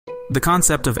The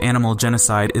concept of animal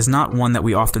genocide is not one that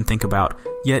we often think about,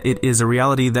 yet it is a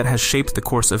reality that has shaped the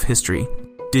course of history.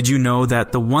 Did you know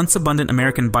that the once abundant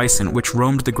American bison, which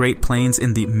roamed the Great Plains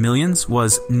in the millions,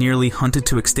 was nearly hunted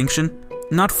to extinction?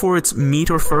 Not for its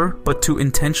meat or fur, but to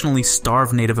intentionally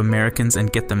starve Native Americans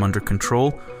and get them under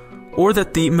control? Or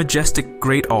that the majestic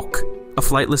great auk, a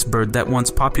flightless bird that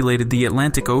once populated the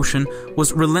Atlantic Ocean,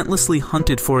 was relentlessly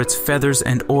hunted for its feathers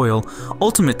and oil,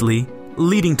 ultimately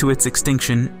leading to its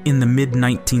extinction in the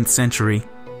mid-19th century.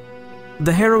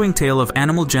 The harrowing tale of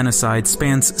animal genocide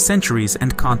spans centuries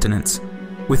and continents,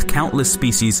 with countless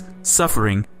species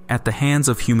suffering at the hands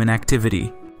of human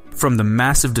activity. From the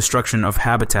massive destruction of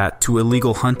habitat to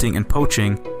illegal hunting and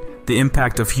poaching, the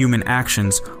impact of human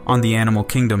actions on the animal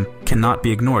kingdom cannot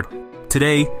be ignored.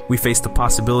 Today, we face the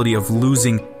possibility of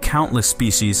losing countless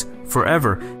species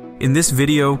forever. In this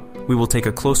video, we will take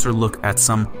a closer look at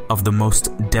some of the most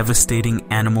devastating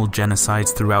animal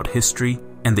genocides throughout history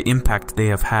and the impact they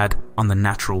have had on the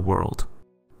natural world.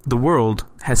 The world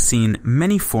has seen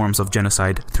many forms of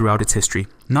genocide throughout its history,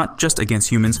 not just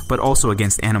against humans, but also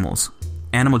against animals.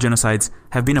 Animal genocides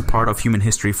have been a part of human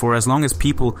history for as long as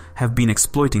people have been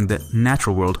exploiting the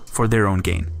natural world for their own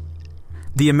gain.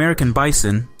 The American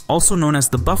bison, also known as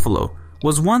the buffalo,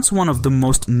 was once one of the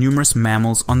most numerous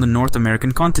mammals on the North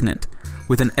American continent,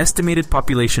 with an estimated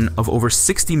population of over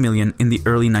 60 million in the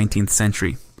early 19th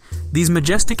century. These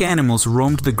majestic animals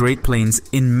roamed the Great Plains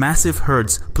in massive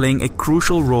herds, playing a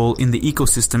crucial role in the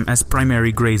ecosystem as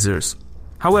primary grazers.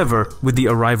 However, with the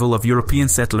arrival of European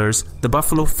settlers, the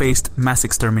buffalo faced mass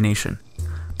extermination.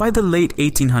 By the late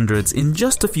 1800s, in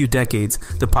just a few decades,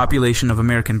 the population of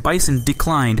American bison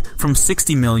declined from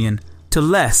 60 million to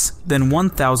less than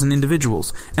 1,000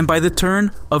 individuals, and by the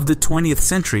turn of the 20th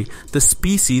century, the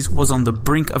species was on the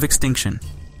brink of extinction.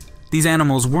 These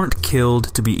animals weren't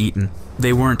killed to be eaten.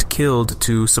 They weren't killed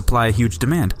to supply a huge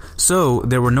demand. So,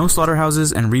 there were no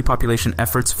slaughterhouses and repopulation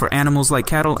efforts for animals like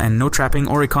cattle, and no trapping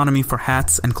or economy for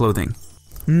hats and clothing.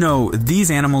 No, these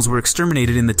animals were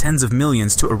exterminated in the tens of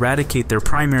millions to eradicate their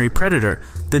primary predator,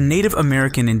 the Native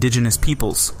American indigenous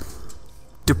peoples.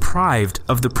 Deprived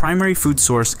of the primary food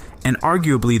source and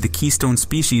arguably the keystone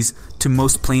species to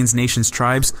most Plains Nations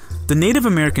tribes, the Native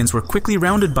Americans were quickly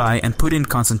rounded by and put in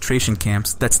concentration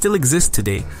camps that still exist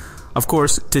today. Of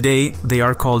course, today they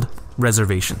are called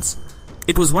reservations.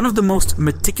 It was one of the most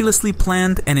meticulously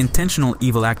planned and intentional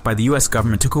evil act by the US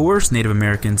government to coerce Native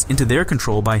Americans into their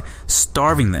control by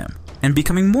starving them and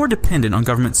becoming more dependent on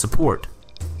government support.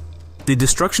 The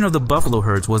destruction of the buffalo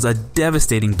herds was a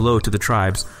devastating blow to the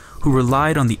tribes, who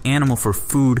relied on the animal for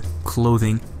food,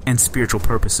 clothing, and spiritual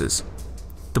purposes.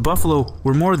 The buffalo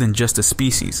were more than just a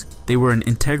species. They were an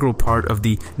integral part of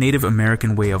the Native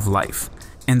American way of life,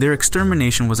 and their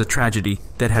extermination was a tragedy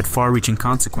that had far-reaching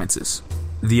consequences.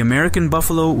 The American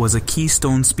buffalo was a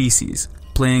keystone species,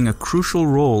 playing a crucial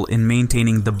role in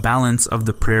maintaining the balance of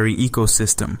the prairie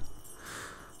ecosystem.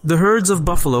 The herds of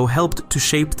buffalo helped to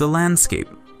shape the landscape,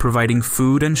 providing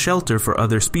food and shelter for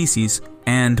other species,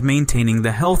 and maintaining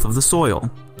the health of the soil,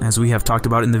 as we have talked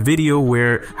about in the video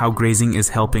where how grazing is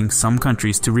helping some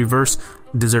countries to reverse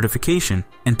desertification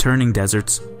and turning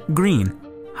deserts green.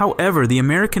 However, the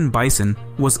American bison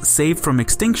was saved from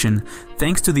extinction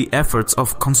thanks to the efforts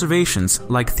of conservationists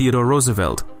like Theodore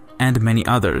Roosevelt and many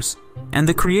others, and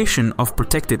the creation of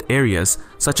protected areas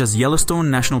such as Yellowstone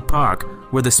National Park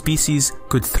where the species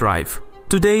could thrive.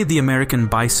 Today, the American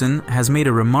bison has made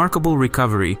a remarkable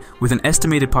recovery with an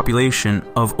estimated population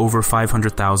of over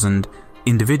 500,000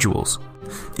 individuals.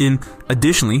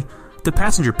 Additionally, the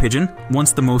passenger pigeon,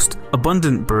 once the most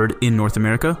abundant bird in North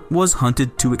America, was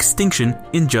hunted to extinction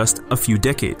in just a few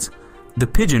decades. The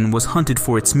pigeon was hunted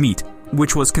for its meat,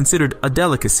 which was considered a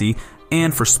delicacy,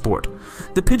 and for sport.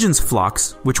 The pigeon's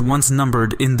flocks, which once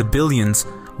numbered in the billions,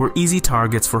 were easy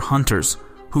targets for hunters,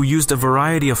 who used a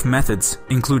variety of methods,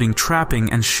 including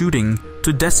trapping and shooting,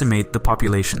 to decimate the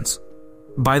populations.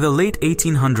 By the late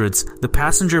 1800s, the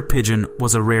passenger pigeon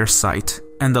was a rare sight,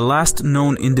 and the last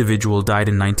known individual died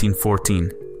in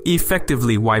 1914,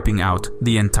 effectively wiping out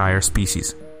the entire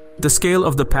species. The scale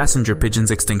of the passenger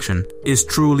pigeon's extinction is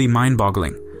truly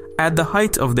mind-boggling. At the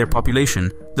height of their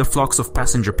population, the flocks of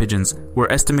passenger pigeons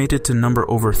were estimated to number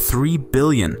over 3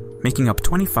 billion, making up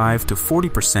 25 to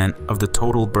 40% of the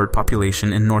total bird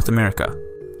population in North America.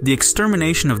 The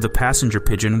extermination of the passenger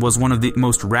pigeon was one of the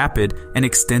most rapid and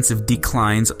extensive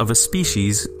declines of a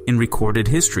species in recorded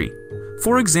history.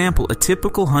 For example, a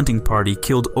typical hunting party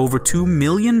killed over 2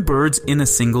 million birds in a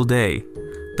single day.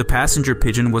 The passenger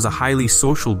pigeon was a highly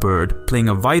social bird, playing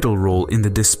a vital role in the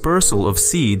dispersal of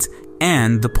seeds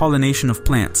and the pollination of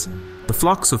plants. The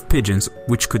flocks of pigeons,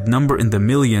 which could number in the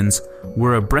millions,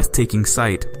 were a breathtaking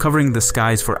sight, covering the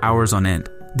skies for hours on end.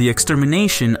 The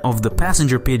extermination of the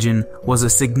passenger pigeon was a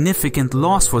significant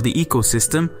loss for the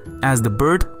ecosystem, as the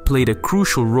bird played a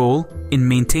crucial role in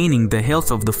maintaining the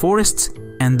health of the forests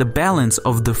and the balance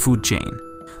of the food chain.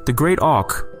 The great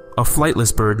auk, a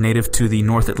flightless bird native to the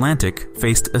North Atlantic,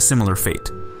 faced a similar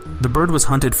fate. The bird was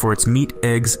hunted for its meat,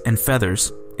 eggs, and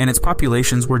feathers, and its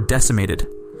populations were decimated.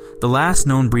 The last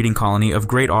known breeding colony of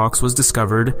great auks was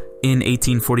discovered in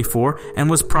 1844 and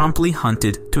was promptly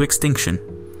hunted to extinction.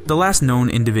 The last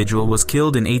known individual was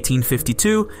killed in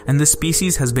 1852, and the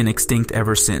species has been extinct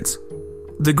ever since.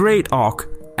 The great auk,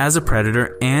 as a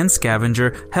predator and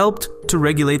scavenger, helped to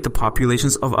regulate the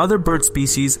populations of other bird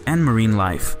species and marine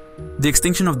life. The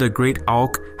extinction of the great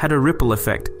auk had a ripple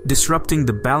effect, disrupting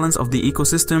the balance of the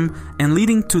ecosystem and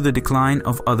leading to the decline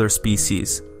of other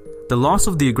species. The loss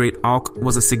of the great auk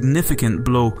was a significant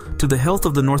blow to the health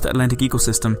of the North Atlantic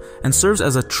ecosystem and serves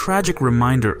as a tragic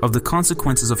reminder of the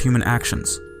consequences of human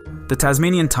actions. The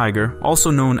Tasmanian tiger,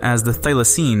 also known as the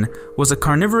thylacine, was a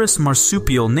carnivorous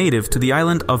marsupial native to the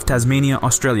island of Tasmania,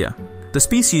 Australia. The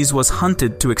species was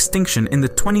hunted to extinction in the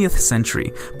 20th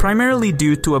century, primarily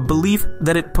due to a belief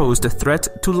that it posed a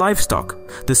threat to livestock.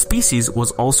 The species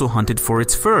was also hunted for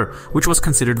its fur, which was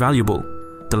considered valuable.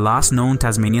 The last known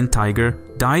Tasmanian tiger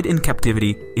died in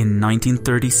captivity in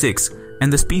 1936,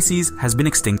 and the species has been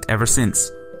extinct ever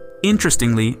since.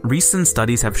 Interestingly, recent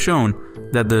studies have shown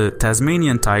that the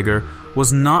Tasmanian tiger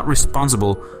was not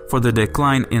responsible for the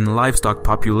decline in livestock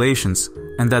populations,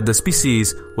 and that the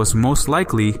species was most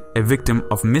likely a victim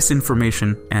of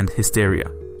misinformation and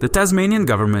hysteria. The Tasmanian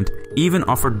government even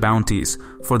offered bounties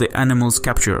for the animal's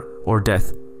capture or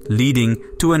death, leading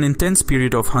to an intense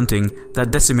period of hunting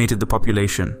that decimated the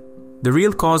population. The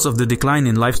real cause of the decline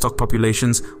in livestock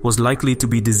populations was likely to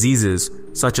be diseases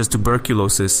such as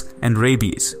tuberculosis and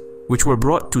rabies, which were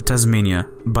brought to Tasmania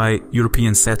by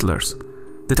European settlers.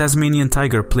 The Tasmanian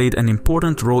tiger played an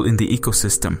important role in the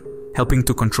ecosystem, helping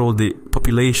to control the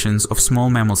populations of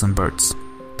small mammals and birds.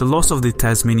 The loss of the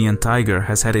Tasmanian tiger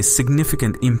has had a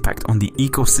significant impact on the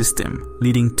ecosystem,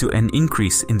 leading to an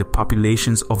increase in the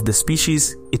populations of the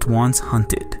species it once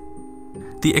hunted.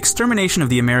 The extermination of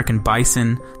the American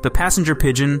bison, the passenger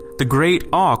pigeon, the great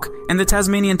auk, and the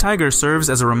Tasmanian tiger serves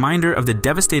as a reminder of the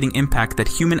devastating impact that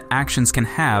human actions can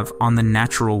have on the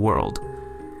natural world.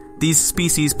 These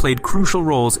species played crucial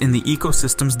roles in the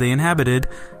ecosystems they inhabited,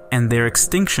 and their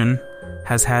extinction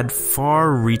has had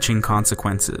far-reaching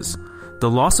consequences. The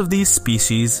loss of these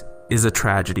species is a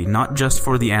tragedy, not just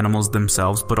for the animals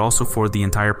themselves, but also for the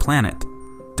entire planet.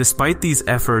 Despite these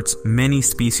efforts, many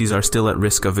species are still at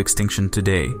risk of extinction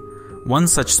today. One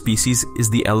such species is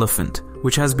the elephant,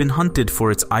 which has been hunted for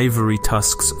its ivory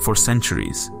tusks for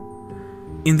centuries.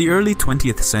 In the early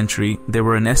 20th century, there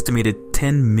were an estimated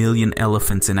 10 million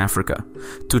elephants in Africa.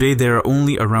 Today, there are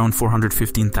only around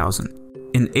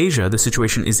 415,000. In Asia, the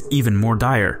situation is even more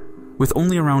dire, with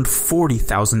only around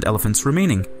 40,000 elephants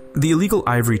remaining. The illegal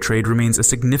ivory trade remains a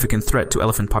significant threat to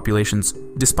elephant populations,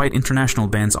 despite international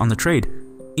bans on the trade.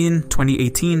 In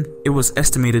 2018, it was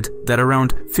estimated that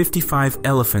around 55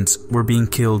 elephants were being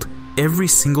killed every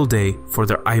single day for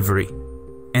their ivory,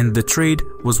 and the trade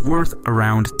was worth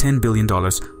around $10 billion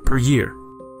per year.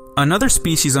 Another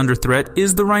species under threat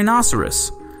is the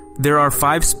rhinoceros. There are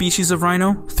 5 species of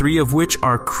rhino, 3 of which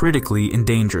are critically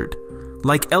endangered.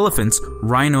 Like elephants,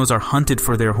 rhinos are hunted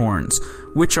for their horns,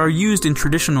 which are used in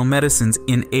traditional medicines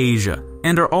in Asia,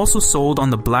 and are also sold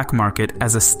on the black market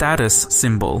as a status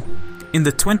symbol. In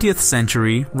the 20th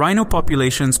century, rhino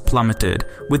populations plummeted,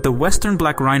 with the western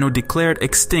black rhino declared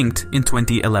extinct in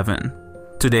 2011.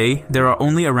 Today, there are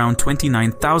only around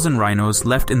 29,000 rhinos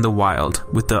left in the wild,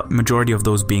 with the majority of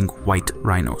those being white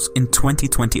rhinos. In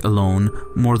 2020 alone,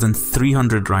 more than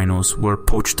 300 rhinos were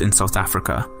poached in South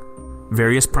Africa.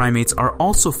 Various primates are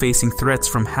also facing threats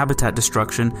from habitat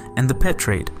destruction and the pet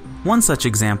trade. One such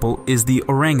example is the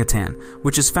orangutan,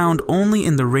 which is found only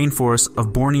in the rainforests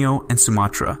of Borneo and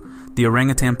Sumatra. The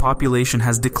orangutan population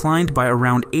has declined by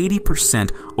around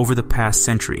 80% over the past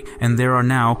century, and there are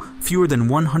now fewer than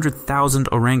 100,000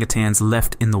 orangutans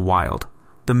left in the wild.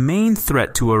 The main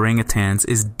threat to orangutans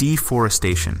is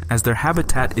deforestation, as their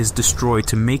habitat is destroyed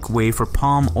to make way for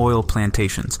palm oil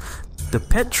plantations. The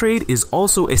pet trade is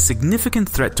also a significant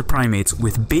threat to primates,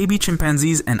 with baby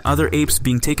chimpanzees and other apes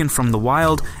being taken from the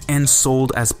wild and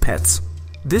sold as pets.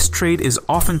 This trade is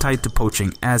often tied to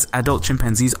poaching, as adult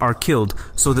chimpanzees are killed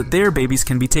so that their babies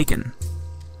can be taken.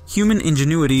 Human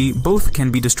ingenuity both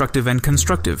can be destructive and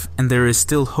constructive, and there is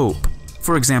still hope.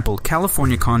 For example,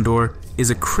 California condor is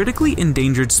a critically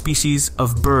endangered species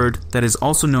of bird that is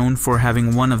also known for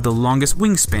having one of the longest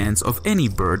wingspans of any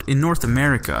bird in North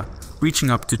America, reaching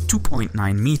up to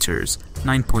 2.9 meters,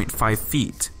 9.5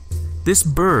 feet. This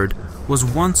bird was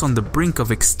once on the brink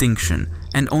of extinction,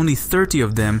 and only 30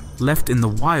 of them left in the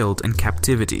wild and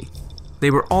captivity.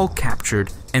 They were all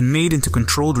captured and made into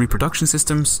controlled reproduction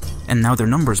systems, and now their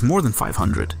number is more than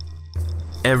 500.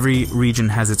 Every region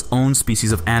has its own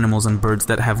species of animals and birds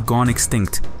that have gone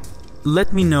extinct.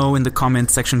 Let me know in the comment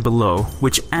section below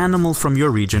which animal from your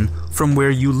region, from where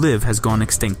you live, has gone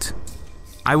extinct.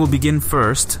 I will begin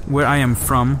first. Where I am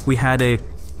from, we had a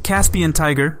Tasmanian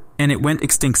tiger, and it went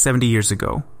extinct 70 years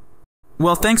ago.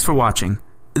 Well, thanks for watching.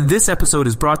 This episode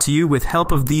is brought to you with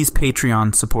help of these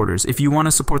Patreon supporters. If you want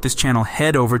to support this channel,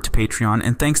 head over to Patreon,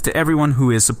 and thanks to everyone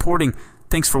who is supporting.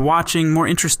 Thanks for watching. More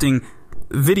interesting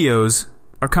videos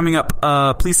are coming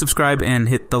up. Please subscribe and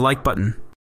hit the like button.